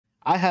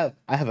I have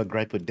a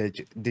gripe with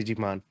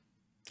Digimon.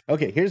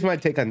 Okay, here's my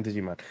take on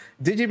Digimon.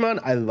 Digimon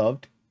I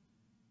loved,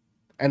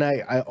 and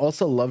I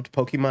also loved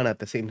Pokemon at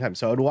the same time.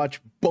 So I would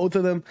watch both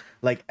of them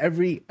like I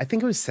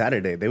think it was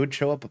Saturday. They would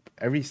show up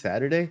every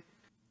Saturday.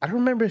 I don't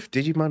remember if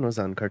Digimon was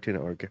on Cartoon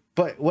Network,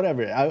 but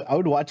whatever. I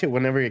would watch it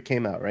whenever it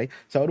came out, right?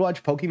 So I would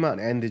watch Pokemon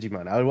and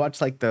Digimon. I would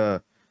watch like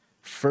the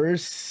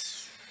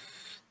first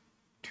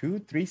two,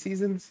 three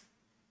seasons.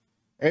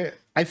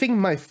 I think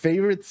my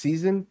favorite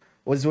season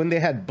was when they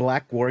had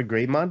Black War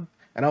Greymon,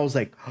 and I was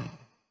like,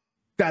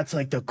 that's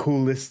like the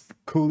coolest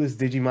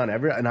Digimon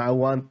ever, and I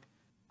want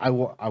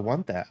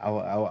that. I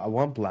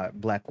want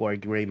Black War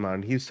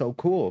Greymon. He's so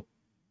cool.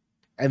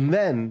 And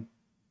then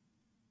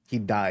he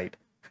died.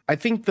 I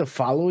think the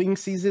following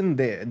season,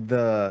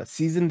 the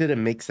season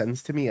didn't make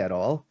sense to me at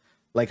all.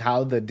 Like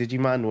how the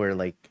Digimon were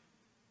like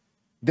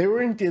they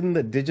weren't in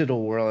the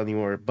digital world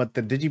anymore, but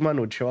the Digimon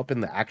would show up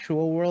in the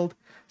actual world.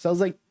 So I was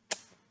like,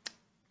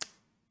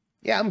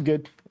 yeah, I'm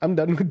good. I'm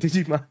done with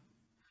Digimon.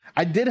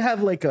 I did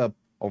have like a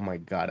oh my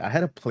god, I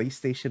had a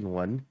PlayStation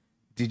 1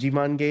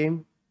 Digimon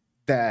game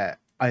that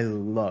I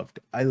loved.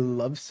 I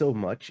loved so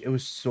much. It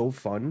was so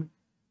fun.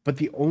 But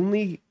the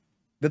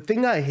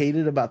thing I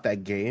hated about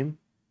that game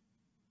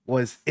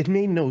was it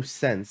made no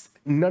sense.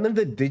 None of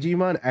the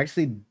Digimon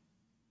actually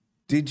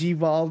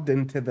digivolved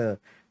into the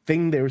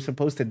thing they were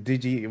supposed to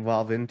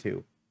digi-evolve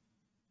into.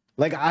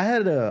 Like I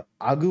had a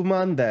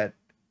Agumon that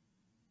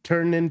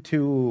turned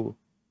into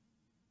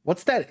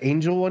what's that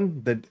angel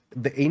one?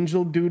 The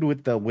angel dude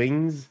with the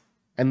wings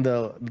and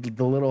the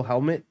little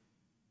helmet.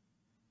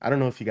 I don't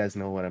know if you guys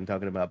know what I'm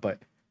talking about, but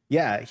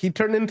yeah, he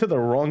turned into the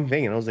wrong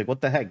thing, and I was like,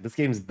 "What the heck? This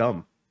game's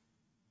dumb.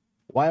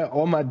 Why are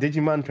all my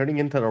Digimon turning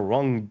into the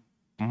wrong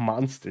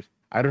monster?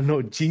 I don't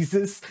know,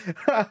 Jesus."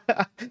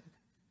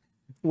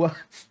 Well,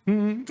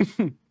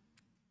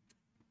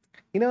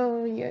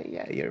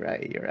 yeah, you're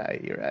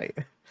right.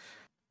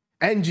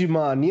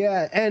 Angemon,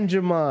 yeah,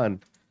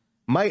 Angemon.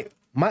 My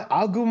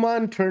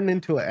Agumon turned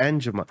into an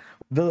Angemon.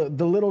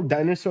 The little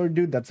dinosaur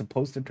dude that's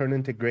supposed to turn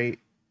into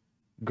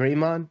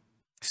Greymon.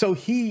 So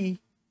he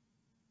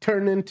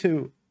turned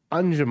into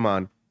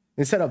Angemon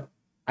instead of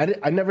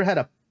I never had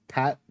a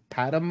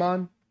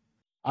Patamon.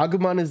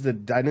 Agumon is the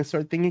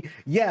dinosaur thingy.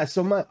 Yeah,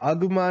 so my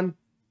Agumon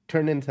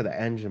turned into the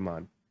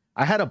Angemon.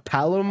 I had a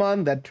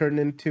Palomon that turned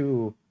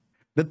into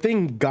the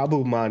thing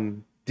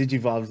Gabumon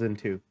digivolves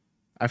into.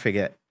 I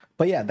forget.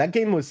 But yeah, that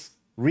game was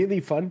really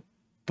fun,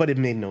 but it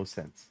made no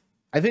sense.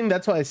 I think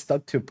that's why I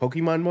stuck to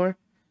Pokemon more.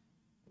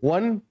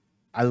 One,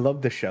 I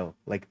love the show.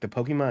 Like the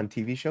Pokemon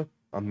TV show,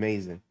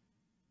 amazing.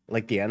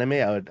 Like the anime,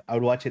 I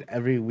would watch it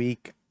every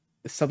week.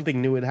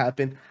 Something new would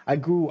happen. I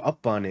grew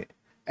up on it.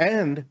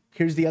 And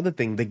here's the other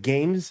thing, the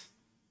games,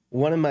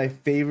 one of my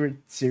favorite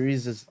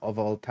series of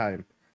all time.